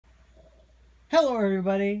Hello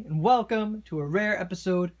everybody, and welcome to a rare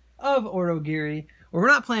episode of Aurogiri, where we're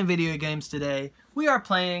not playing video games today. We are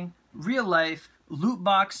playing real-life loot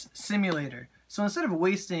box simulator. So instead of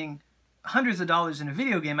wasting hundreds of dollars in a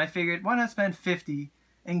video game, I figured why not spend 50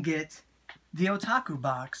 and get the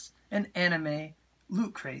Otakubox, an anime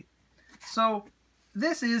loot crate. So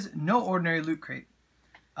this is no ordinary loot crate.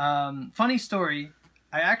 Funny story,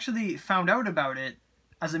 I actually found out about it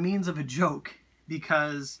as a means of a joke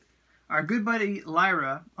because our good buddy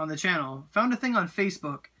Lyra on the channel found a thing on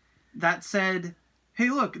Facebook that said, hey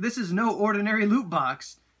look, this is no ordinary loot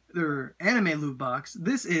box, or anime loot box.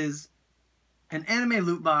 This is an anime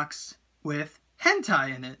loot box with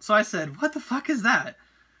hentai in it. So I said, what the fuck is that?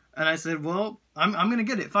 And I said, well, I'm gonna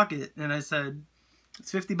get it, fuck it. And I said,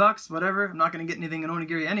 it's 50 bucks, whatever. I'm not gonna get anything in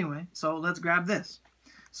Onigiri anyway, so let's grab this.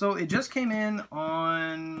 So it just came in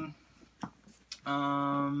on,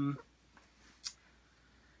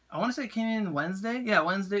 I want to say it came in Wednesday. Yeah,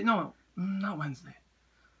 Wednesday. No, not Wednesday.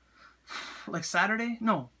 Like Saturday?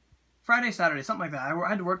 No. Friday, Saturday, something like that. I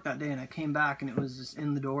had to work that day and I came back and it was just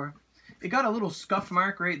in the door. It got a little scuff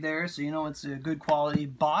mark right there, so you know it's a good quality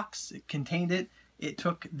box. It contained it. It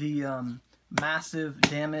took the massive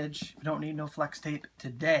damage. We don't need no flex tape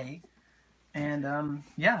today. And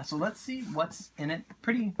yeah, so let's see what's in it.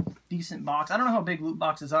 Pretty decent box. I don't know how big loot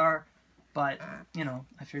boxes are, but you know,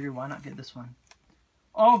 I figured why not get this one.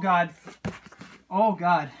 Oh god. Oh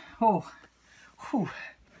god. Oh. Whew.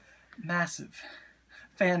 Massive.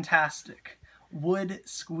 Fantastic. Wood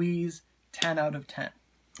squeeze 10 out of 10.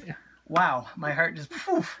 Yeah. Wow. My heart just...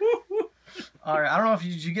 Alright. I don't know if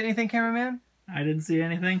did you get anything, cameraman? I didn't see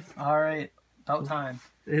anything. Alright. About time.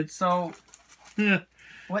 It's... So...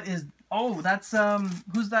 What is... Oh, that's...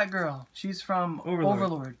 Who's that girl? She's from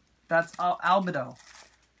Overlord. That's Albedo.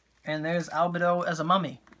 And there's Albedo as a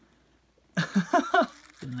mummy.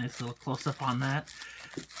 A nice little close-up on that.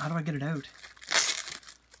 How do I get it out?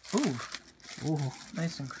 Ooh. Ooh,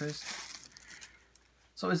 nice and crisp.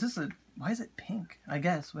 So is this a... Why is it pink? I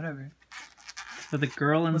guess, whatever. For the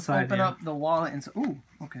girl inside. Let's open up the wallet and... Ooh,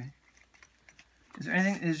 okay. Is there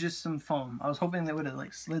anything... It's just some foam. I was hoping they would have,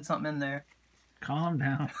 like, slid something in there. Calm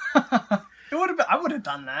down. It would have been... I would have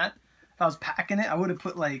done that. If I was packing it, I would have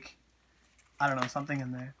put, like... I don't know, something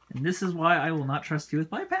in there. And this is why I will not trust you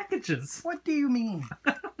with my packages. What do you mean?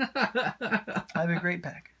 I have a great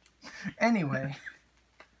pack. Anyway.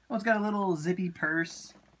 Oh, it's got a little zippy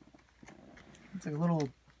purse. It's like a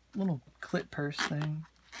little clip purse thing.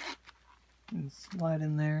 You can slide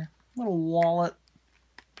in there. Little wallet.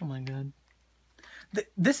 Oh my god.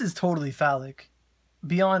 This is totally phallic.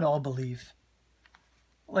 Beyond all belief.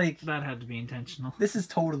 Like, that had to be intentional. This is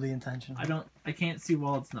totally intentional. I can't see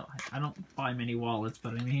wallets. No, I don't buy many wallets,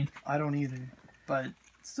 but I mean. I don't either. But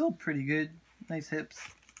still pretty good. Nice hips.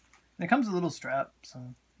 And it comes with a little strap, so,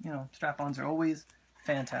 you know, strap-ons are always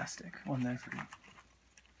fantastic when they're free.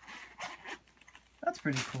 That's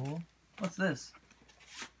pretty cool. What's this?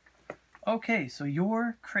 Okay, so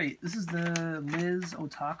your crate. This is the Liz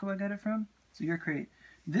Otaku I got it from. So your crate.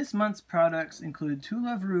 This month's products include To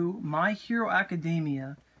Love Ru, My Hero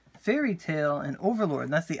Academia, Fairy Tail, and Overlord.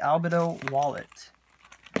 And that's the Albedo wallet.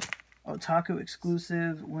 Otaku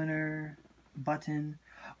exclusive, winner, button.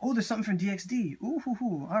 Oh, there's something from DXD. Ooh, hoo,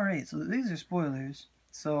 hoo. All right, so these are spoilers.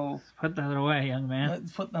 So put that away, young man.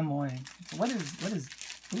 Let's put them away. What is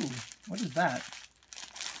that?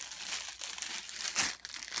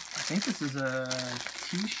 I think this is a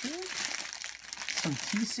t-shirt? Some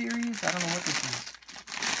T-series? I don't know what this is.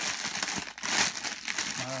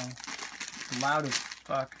 Wow. It's loud as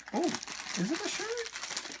fuck. Oh, is it a shirt?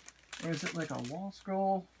 Or is it like a wall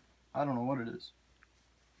scroll? I don't know what it is.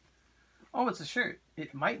 Oh, it's a shirt.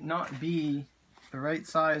 It might not be the right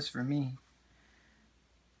size for me.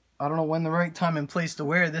 I don't know when the right time and place to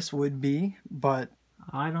wear this would be, but...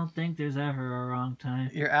 I don't think there's ever a wrong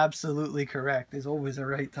time. You're absolutely correct. There's always a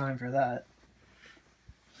right time for that.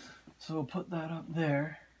 So we'll put that up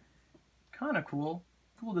there. Kind of cool.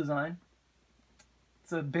 Cool design.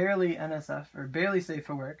 It's a barely NSF, or barely safe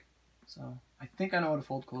for work. So I think I know how to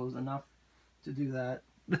fold clothes enough to do that.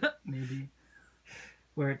 Maybe.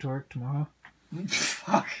 Wear it to work tomorrow.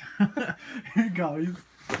 Fuck. Guys.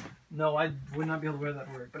 No, I would not be able to wear that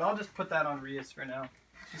to work. But I'll just put that on Rias for now.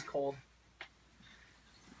 She's cold.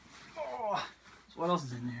 Oh. So what else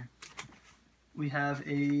is in there? We have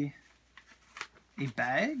a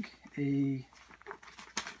bag. I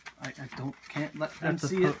can't let them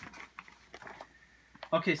see it.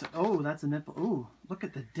 Okay, so, oh, that's a nipple. Oh, look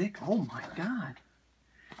at the dick. Oh my god.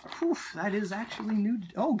 Whew, that is actually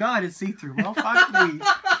nude. Oh god, it's see-through. Well, fuck me.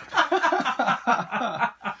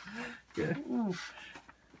 Oof.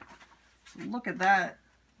 Look at that.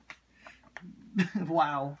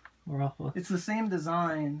 Wow. We're awful. It's the same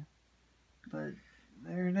design, but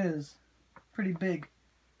there it is. Pretty big.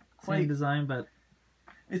 Same design, but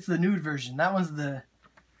it's the nude version. That one's the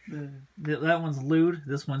that one's lewd.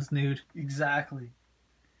 This one's nude. Exactly.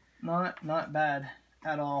 Not bad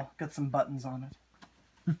at all. Got some buttons on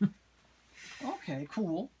it. Okay,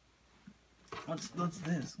 cool. What's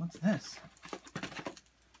this? What's this?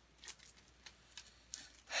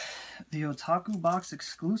 The Otakubox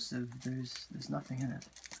exclusive. There's nothing in it.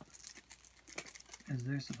 Is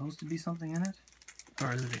there supposed to be something in it?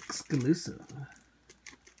 Or is it exclusive?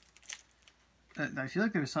 I feel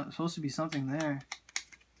like there's supposed to be something there,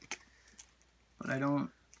 but I don't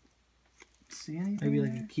see anything. Maybe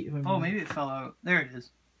there. like a key. Oh, maybe it fell out. There it is.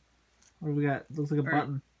 What do we got? Looks like a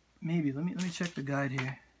button. Maybe. Let me check the guide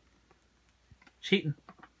here. Cheating.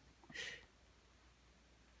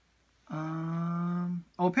 Oh,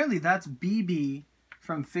 apparently that's BB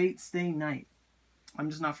from Fate Stay Night. I'm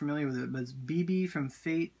just not familiar with it, but it's BB from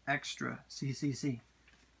Fate Extra CCC.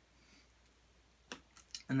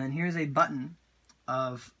 And then here's a button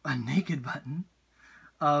of a naked button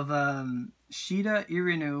of Shida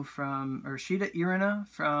Irina from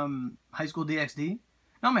High School DxD.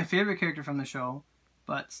 Not my favorite character from the show,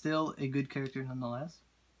 but still a good character nonetheless.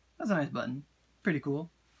 That's a nice button. Pretty cool.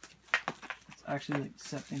 Let's actually like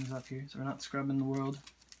set things up here so we're not scrubbing the world.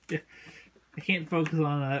 Yeah. I can't focus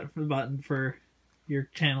on that button for your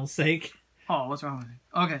channel's sake. Oh, what's wrong with it?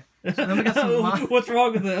 Okay. So then we got some what's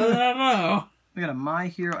wrong with it? I don't know. We got a My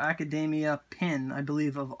Hero Academia pin, I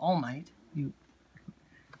believe, of All Might. And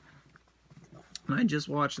I just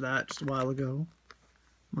watched that just a while ago.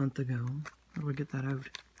 A month ago. How do I get that out?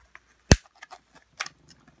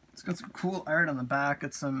 It's got some cool art on the back.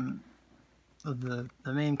 It's some of the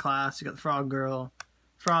main class. You got the Frog Girl,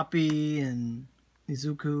 Froppy, and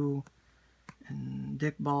Izuku, and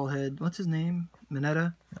Dick Ballhead. What's his name?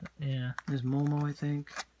 Mineta? Yeah. There's Momo, I think.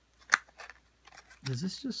 Does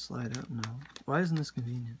this just slide out? No. Why isn't this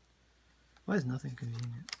convenient? Why is nothing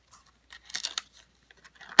convenient?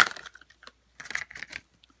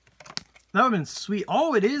 That would have been sweet.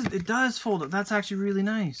 Oh, it is. It does fold up. That's actually really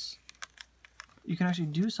nice. You can actually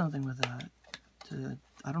do something with that.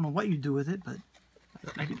 I don't know what you do with it, but...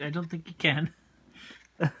 I don't think you can.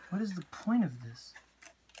 What is the point of this?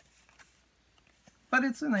 But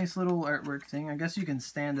it's a nice little artwork thing. I guess you can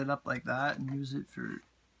stand it up like that and use it for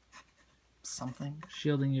something.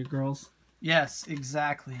 Shielding your girls. Yes,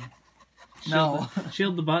 exactly.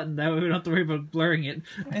 Shield the button. That way we don't have to worry about blurring it.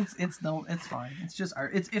 It's fine. It's just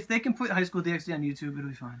art. If they can put High School DxD on YouTube, it'll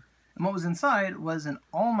be fine. And what was inside was an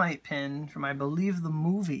All Might pin from, I believe, the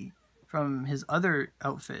movie, from his other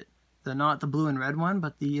outfit. Not the blue and red one,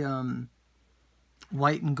 but the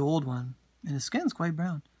white and gold one. And his skin's quite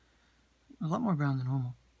brown. A lot more brown than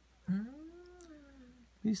normal.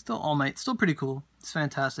 He's still All Might. Still pretty cool. It's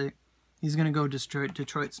fantastic. He's gonna go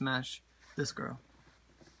Detroit smash this girl.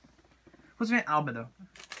 What's her name? Albedo.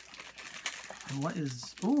 And what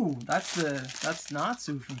is... Ooh, that's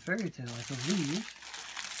Natsu from Fairy Tail, I believe.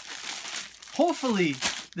 Hopefully,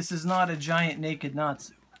 this is not a giant naked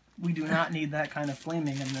Natsu. We do not need that kind of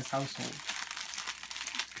flaming in this household.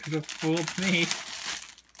 Could have fooled me.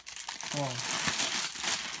 Oh.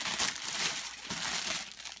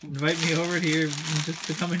 Invite me over here just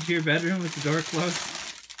to come into your bedroom with the door closed.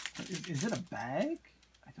 Is it a bag?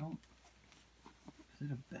 I don't... Is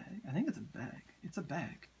it a bag? I think it's a bag. It's a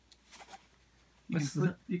bag.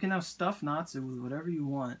 You can now stuff Natsu with whatever you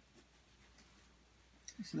want.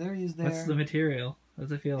 So there he is there. What's the material? What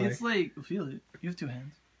does it feel like? It's like... Feel it. You have two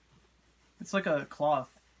hands. It's like a cloth.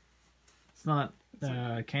 It's not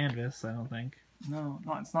canvas, I don't think. No,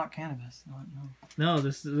 it's not cannabis. No. No,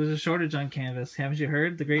 there's a shortage on canvas. Haven't you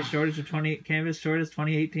heard? The great shortage of canvas shortage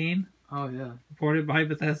 2018. Oh yeah. Reported by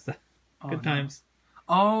Bethesda. Good times.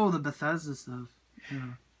 Oh, the Bethesda stuff.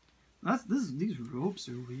 Yeah. These ropes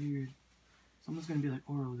are weird. Someone's gonna be like,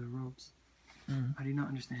 Oro, they're ropes. I do not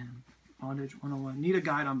understand. Bondage 101. Need a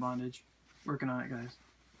guide on bondage. Working on it, guys.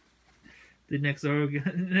 The next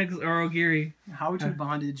Aurogiri. How to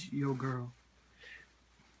bondage your girl.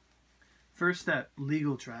 First step,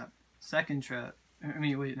 legal trap. Second trap. I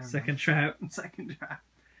mean, wait. Never Second trap. Second trap.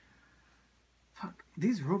 Fuck.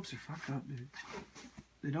 These ropes are fucked up, dude.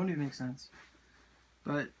 They don't even make sense.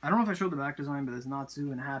 But I don't know if I showed the back design, but it's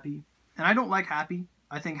Natsu and Happy. And I don't like Happy.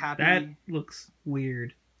 I think Happy... That looks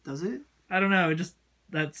weird. Does it? I don't know. Just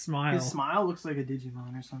that smile. His smile looks like a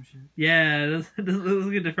Digimon or some shit. Yeah, it does look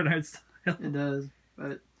like a different art style. It does.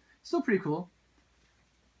 But still pretty cool.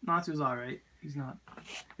 Natsu's alright. He's not.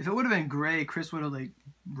 If it would have been gray, Chris would have like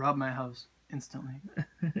rubbed my house instantly.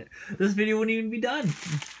 This video wouldn't even be done.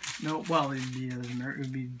 No, well, it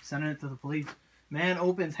would be sending it to the police. Man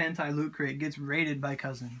opens hentai loot crate, gets raided by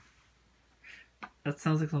cousin. That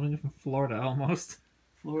sounds like something from Florida, almost.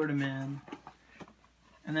 Florida man.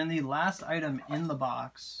 And then the last item in the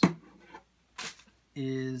box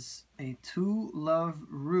is a To Love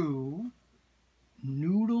Ru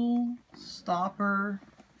noodle stopper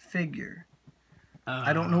figure.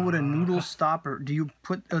 I don't know what a noodle stopper... Do you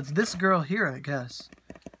put... Oh, it's this girl here, I guess.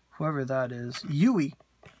 Whoever that is. Yui.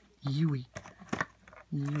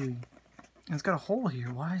 And it's got a hole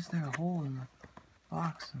here. Why is there a hole in the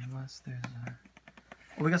box unless there's a...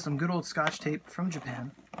 Oh, we got some good old Scotch tape from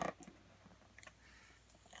Japan.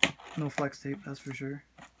 No flex tape, that's for sure.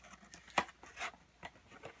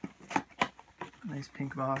 Nice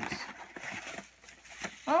pink box.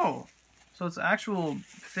 Oh! So it's actual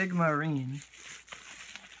Figmarine.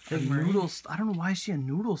 I don't know why is she a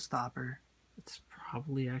noodle stopper. It's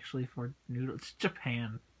probably actually for noodle. It's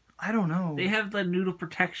Japan. I don't know. They have the noodle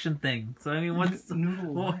protection thing. So I mean, what's the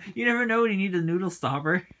noodle? Well, you never know when you need a noodle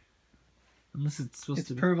stopper. Unless it's supposed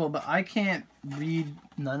to be purple, but I can't read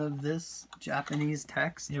none of this Japanese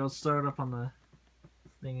text. Yeah, we'll start it up on the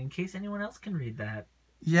thing in case anyone else can read that.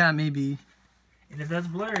 Yeah, maybe. And if that's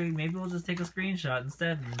blurry, maybe we'll just take a screenshot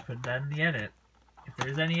instead and put that in the edit. If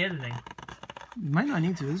there's any editing. You might not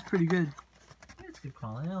need to. It's pretty good. It's good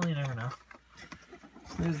quality. Well, you never know.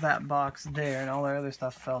 There's that box there, and all our other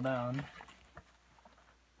stuff fell down.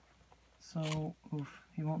 So, oof,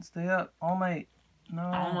 he won't stay up. All Might, no.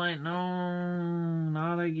 All Might, no,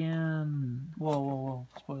 not again. Whoa.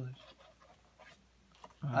 Spoilers.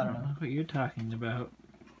 I don't know what you're talking about.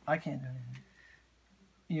 I can't do anything.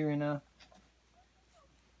 Irina.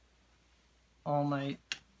 All Might.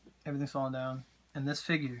 Everything's falling down. And this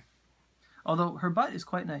figure. Although her butt is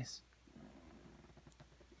quite nice.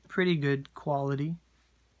 Pretty good quality.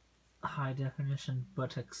 High definition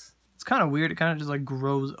buttocks. It's kind of weird. It kind of just like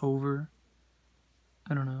grows over.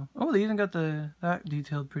 I don't know. Oh, they even got that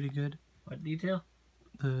detailed pretty good. What detail?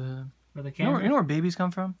 The For the camera? You know where babies come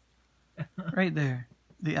from? Right there.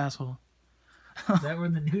 The asshole. Is that where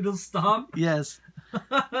the noodles stop? Yes.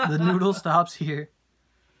 The noodle stops here.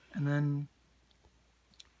 And then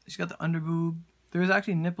she's got the underboob. There's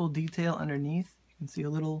actually nipple detail underneath. You can see a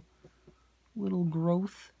little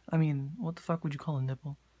growth. I mean, what the fuck would you call a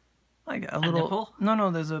nipple? Like a little nipple?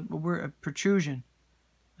 No, there's a protrusion.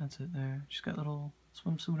 That's it there. She's got a little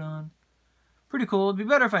swimsuit on. Pretty cool. It'd be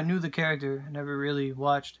better if I knew the character. I never really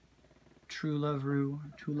watched To Love Ru.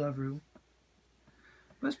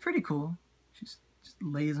 But it's pretty cool. She just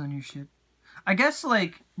lays on your shit. I guess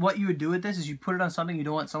like what you would do with this is you put it on something you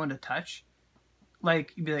don't want someone to touch.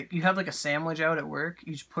 Like you'd be like, you have like a sandwich out at work,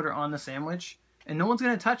 you just put her on the sandwich, and no one's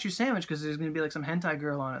gonna touch your sandwich because there's gonna be like some hentai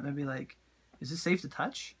girl on it. And they'll be like, "Is this safe to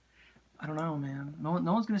touch?" I don't know, man. No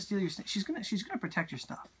one's gonna steal your. She's gonna protect your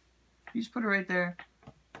stuff. You just put her right there.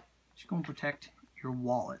 She's gonna protect your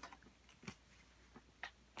wallet.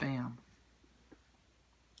 Bam.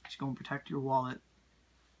 She's gonna protect your wallet.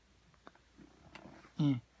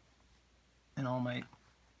 And All Might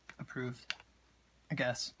approved, I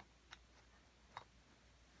guess.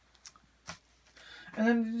 And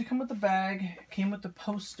then it came with the bag, came with the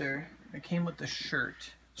poster, it came with the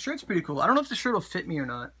shirt. Shirt's pretty cool. I don't know if the shirt will fit me or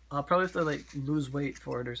not. I'll probably have to like lose weight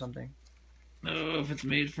for it or something. Oh, if it's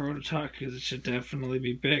made for otaku, it should definitely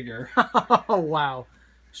be bigger. Oh, wow.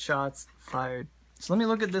 Shots fired. So let me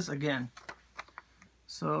look at this again.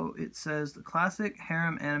 So it says the classic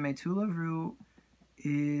harem anime To Love Ru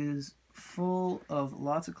is full of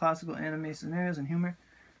lots of classical anime scenarios and humor.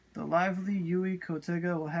 The lively Yui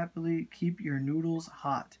Kotega will happily keep your noodles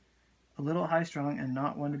hot. A little high-strung and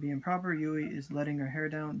not one to be improper, Yui is letting her hair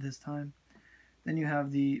down this time. Then you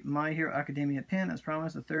have the My Hero Academia pin, as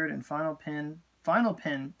promised, the third and final pin of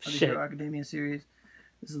the Hero Academia series.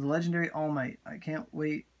 This is the legendary All Might. I can't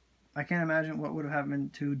wait. I can't imagine what would have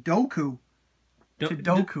happened to Doku.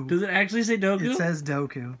 Doku. Does it actually say Doku? It says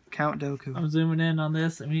Doku. Count Doku. I'm zooming in on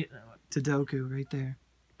this. I mean, to Doku right there.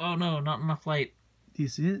 Oh no, not enough light. Do you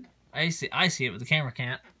see it? I see it, but the camera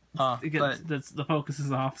can't. But The focus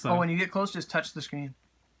is off. So. Oh, when you get close, just touch the screen.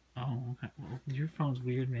 Oh, okay. Well, your phone's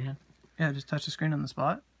weird, man. Yeah, just touch the screen on the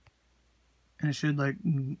spot, and it should like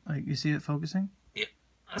you see it focusing. Yeah,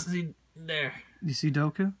 I see there. You see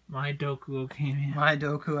Doku? My Doku Academia. My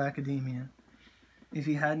Doku Academia. If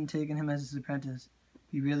he hadn't taken him as his apprentice,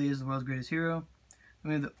 he really is the world's greatest hero.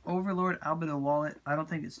 We have the Overlord Albedo wallet. I don't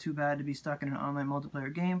think it's too bad to be stuck in an online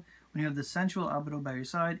multiplayer game when you have the sensual Albedo by your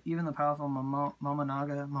side. Even the powerful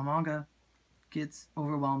Mamanga gets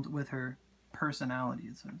overwhelmed with her personality,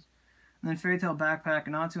 it says. And then Fairy Tail Backpack,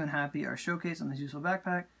 Natsu and Happy are showcased on this useful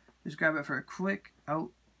backpack. Just grab it for a quick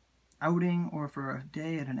outing or for a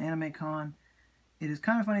day at an anime con. It is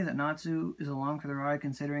kind of funny that Natsu is along for the ride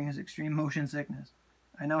considering his extreme motion sickness.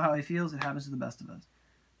 I know how he feels. It happens to the best of us.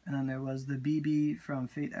 And then there was the BB from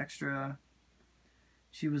Fate Extra.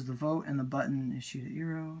 She was the vote, and the button is Shida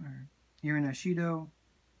Iro or Irina Shido.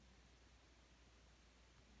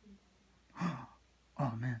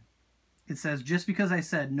 Oh man. It says, just because I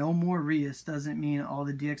said no more Rias doesn't mean all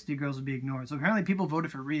the DxD girls will be ignored. So apparently people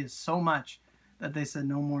voted for Rias so much that they said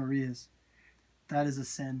no more Rias. That is a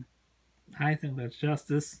sin. I think that's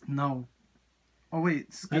justice. No. Oh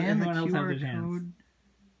wait, scan the QR code.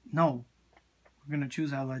 No. We're going to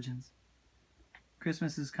choose our legends.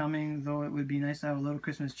 Christmas is coming, though it would be nice to have a little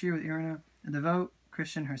Christmas cheer with Irina. A devout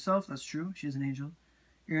Christian herself, that's true. She is an angel.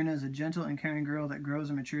 Irina is a gentle and caring girl that grows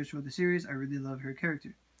and matures throughout the series. I really love her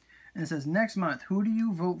character. And it says, next month, who do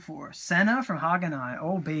you vote for? Senna from Haganai,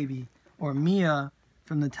 oh baby. Or Mia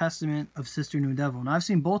from the Testament of Sister New Devil. Now, I've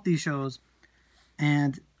seen both these shows,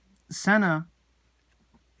 and Senna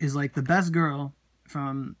is like the best girl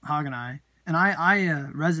from Haganai. And I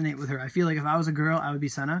resonate with her. I feel like if I was a girl, I would be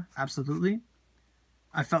Senna. Absolutely.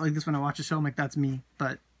 I felt like this when I watched the show. I'm like, that's me.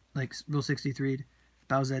 But, like, Rule 63'd.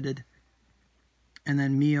 Bowsedded. And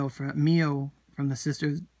then Mio from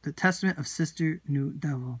the Testament of Sister New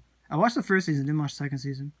Devil. I watched the first season, didn't watch the second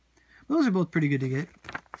season. Those are both pretty good to get.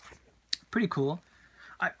 Pretty cool.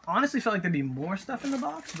 I honestly felt like there'd be more stuff in the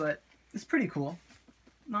box, but it's pretty cool.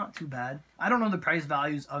 Not too bad. I don't know the price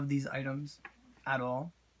values of these items at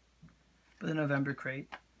all. But the November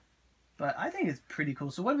crate. But I think it's pretty cool.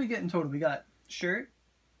 So what do we get in total? We got shirt,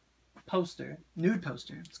 poster, nude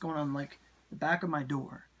poster. It's going on like the back of my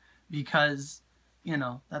door. Because, you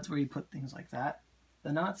know, that's where you put things like that.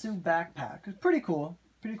 The Natsu backpack. It's pretty cool.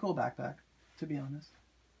 Pretty cool backpack, to be honest.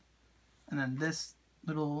 And then this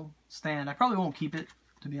little stand. I probably won't keep it,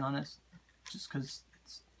 to be honest. Just because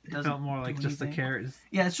it doesn't felt more like just the carrots.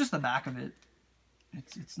 Yeah, it's just the back of it.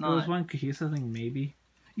 It's not... There was one cohesive thing, maybe.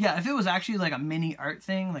 Yeah, if it was actually like a mini art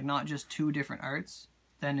thing, like not just two different arts,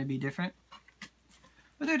 then it'd be different.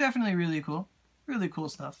 But they're definitely really cool. Really cool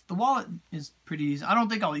stuff. The wallet is pretty easy. I don't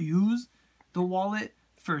think I'll use the wallet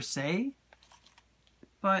per se.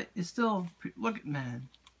 But it's still... Look at... Man.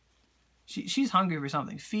 She's hungry for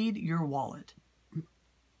something. Feed your wallet.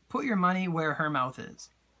 Put your money where her mouth is.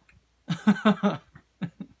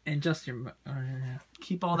 And just your...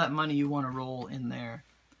 Keep all that money you want to roll in there.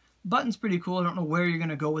 Button's pretty cool. I don't know where you're going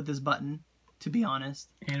to go with this button, to be honest.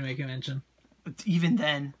 Anime convention. But even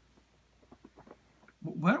then.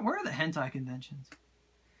 Where are the hentai conventions?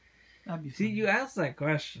 That'd be fun. See, you asked that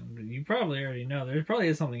question, but you probably already know. There probably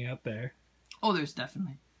is something out there. Oh, there's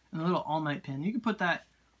definitely. And a little All Might pin. You can put that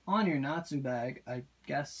on your Natsu bag, I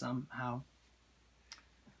guess, somehow.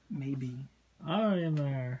 Maybe. I am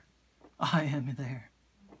there. I am there.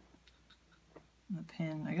 The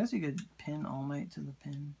pin. I guess you could pin All Might to the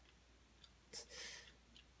pin.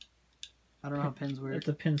 I don't know how pins work. It's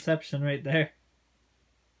a pinception right there.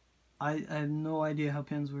 I have no idea how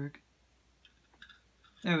pins work.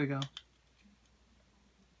 There we go.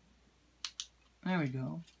 There we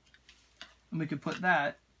go. And we could put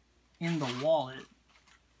that in the wallet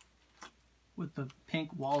with the pink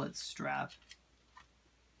wallet strap.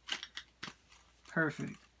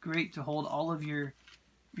 Perfect. Great to hold all of your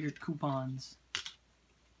coupons.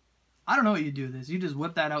 I don't know what you do with this. You just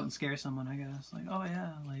whip that out and scare someone, I guess. Like, oh yeah,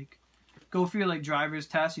 like, go for your, like, driver's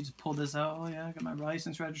test. You just pull this out. Oh yeah, I got my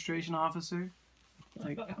license registration officer.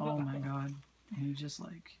 Like, oh my god. And you just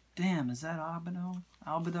like, damn, is that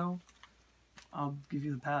Albedo? I'll give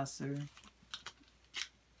you the pass, sir.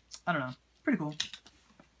 I don't know. Pretty cool.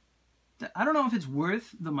 I don't know if it's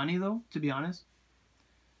worth the money, though, to be honest.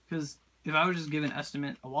 Because if I was just give an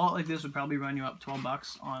estimate, a wallet like this would probably run you up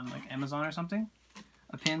 $12 on, like, Amazon or something.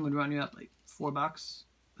 A pin would run you up, like, $4.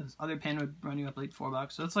 This other pin would run you up, like,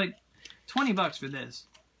 $4. So it's, like, $20 for this.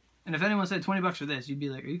 And if anyone said $20 for this, you'd be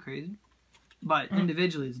like, are you crazy? But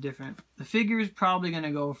individually, it's different. The figure's probably going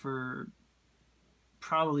to go for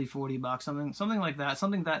probably $40. Something like that.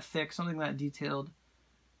 Something that thick, something that detailed.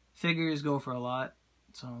 Figures go for a lot.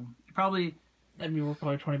 So, probably... I mean, we're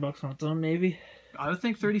probably $20 on its own, maybe. I would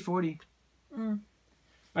think 30, 40.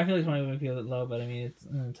 I feel like 20 would be a bit low, but I mean,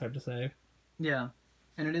 it's hard to say. Yeah.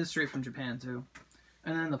 And it is straight from Japan, too.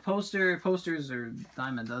 And then the posters are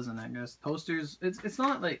dime a dozen, I guess. Posters, it's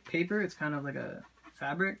not like paper, it's kind of like a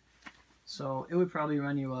fabric. So it would probably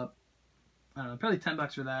run you up, I don't know, probably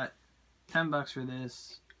 $10 for that, $10 for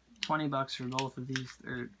this, $20 for both of these,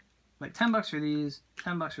 or like $10 for these,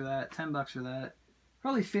 $10 for that, $10 for that,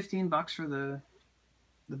 probably $15 for the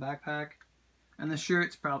backpack, and the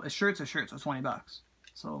shirt's probably a shirt's a shirt, so $20.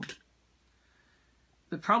 So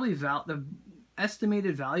the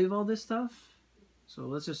estimated value of all this stuff, so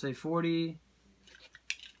let's just say 40,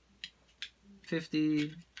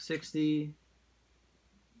 50, 60,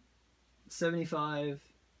 75,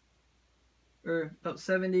 or about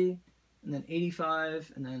 70, and then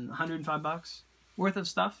 85, and then $105 worth of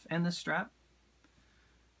stuff, and this strap,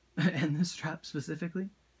 and this strap specifically.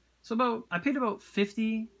 So I paid about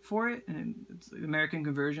 50 for it, and it's American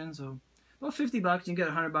conversion, so about 50 bucks, you can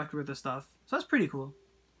get $100 worth of stuff. So that's pretty cool.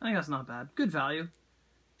 I think that's not bad. Good value.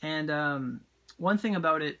 And one thing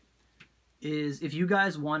about it is if you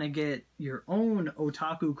guys want to get your own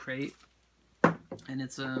otaku crate, and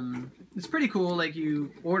it's pretty cool. Like,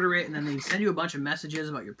 you order it and then they send you a bunch of messages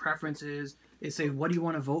about your preferences. They say, what do you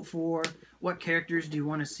want to vote for? What characters do you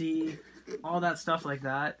want to see? All that stuff like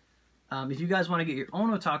that. If you guys want to get your own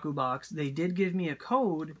Otakubox, they did give me a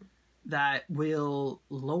code that will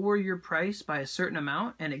lower your price by a certain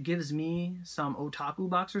amount, and it gives me some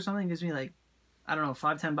Otakubox or something. It gives me, like, I don't know,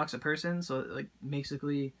 $5-10 a person, so it, like,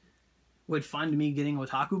 basically would fund me getting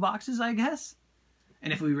Otakuboxes, I guess.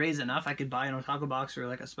 And if we raise enough, I could buy an Otakubox for,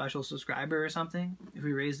 like, a special subscriber or something. If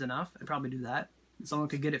we raised enough, I'd probably do that. Someone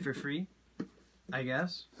could get it for free, I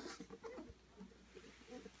guess.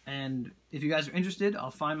 And if you guys are interested, I'll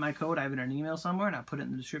find my code. I have it in an email somewhere, and I'll put it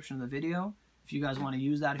in the description of the video. If you guys want to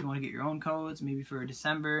use that, if you want to get your own codes, maybe for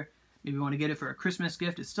December, maybe you want to get it for a Christmas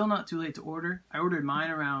gift, it's still not too late to order. I ordered mine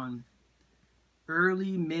around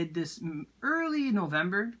early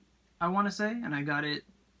November, I want to say, and I got it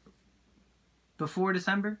before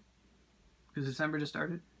December, because December just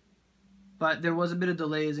started. But there was a bit of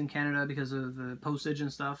delays in Canada because of postage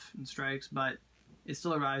and stuff and strikes, but it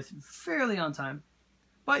still arrived fairly on time.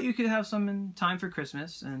 But you could have some in time for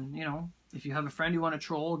Christmas, and, you know, if you have a friend you want to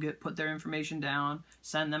troll, put their information down,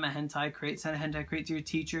 send them a hentai crate, send a hentai crate to your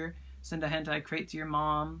teacher, send a hentai crate to your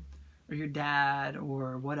mom, or your dad,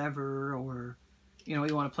 or whatever, or, you know,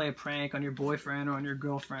 you want to play a prank on your boyfriend or on your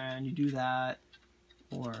girlfriend, you do that,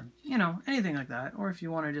 or, you know, anything like that. Or if you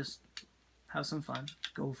want to just have some fun,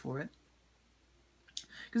 go for it.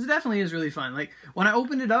 Because it definitely is really fun. Like, when I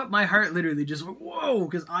opened it up, my heart literally just went, whoa,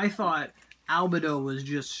 because I thought Albedo was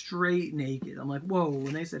just straight naked. I'm like, whoa,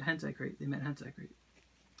 when they said hentai crate, they meant hentai crate.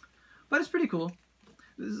 But it's pretty cool.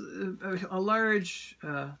 A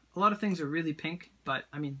lot of things are really pink, but,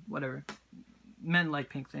 I mean, whatever. Men like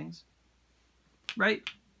pink things. Right?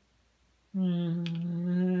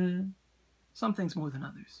 Some things more than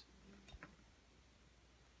others.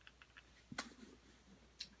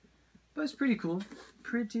 But it's pretty cool.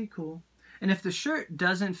 Pretty cool. And if the shirt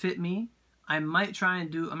doesn't fit me, I might try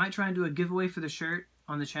and do a giveaway for the shirt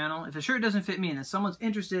on the channel. If the shirt doesn't fit me and if someone's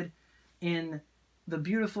interested in the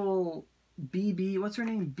beautiful BB, what's her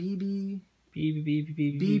name? BB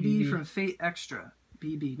from Fate Extra.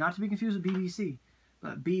 BB, not to be confused with BBC,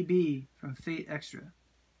 but BB from Fate Extra.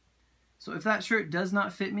 So if that shirt does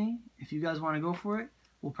not fit me, if you guys want to go for it,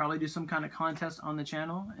 we'll probably do some kind of contest on the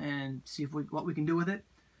channel and see if what we can do with it.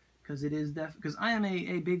 Because it is because I am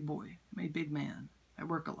a big boy. I'm a big man. I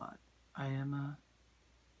work a lot. I am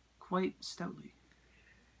quite stoutly.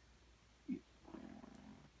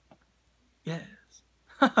 Yes.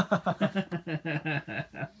 But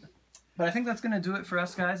I think that's going to do it for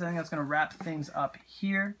us, guys. I think that's going to wrap things up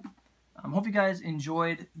here. Hope you guys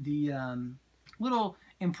enjoyed the little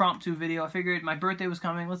impromptu video. I figured my birthday was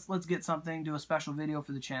coming. Let's get something, do a special video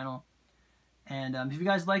for the channel. And if you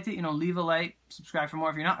guys liked it, you know, leave a like, subscribe for more.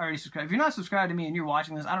 If you're not already subscribed, if you're not subscribed to me and you're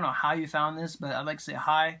watching this, I don't know how you found this, but I'd like to say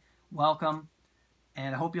hi, welcome,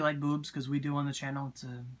 and I hope you like boobs, because we do on the channel. It's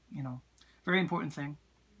a, you know, very important thing.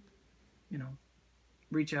 You know,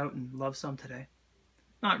 reach out and love some today.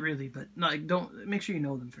 Not really, but don't make sure you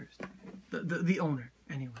know them first. The owner,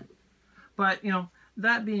 anyway. But, you know,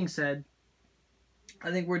 that being said,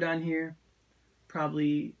 I think we're done here.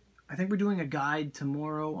 Probably, I think we're doing a guide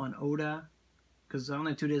tomorrow on Oda, because I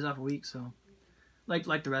only have 2 days off a week, so like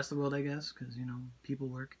the rest of the world, I guess, because, you know, people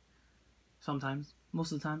work sometimes,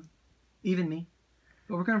 most of the time, even me.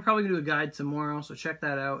 But we're probably gonna do a guide tomorrow, so check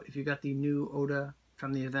that out. If you got the new Oda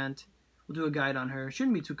from the event, we'll do a guide on her.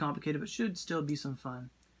 Shouldn't be too complicated, but should still be some fun.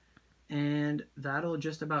 And that'll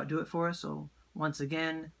just about do it for us. So once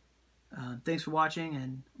again, thanks for watching,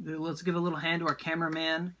 and let's give a little hand to our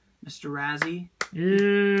cameraman, Mr. Razzie.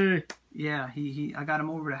 Yeah, I got him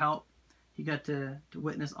over to help. He got to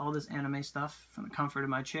witness all this anime stuff from the comfort of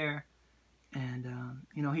my chair. And,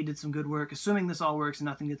 you know, he did some good work, assuming this all works and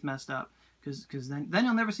nothing gets messed up. Because then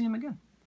you'll never see him again.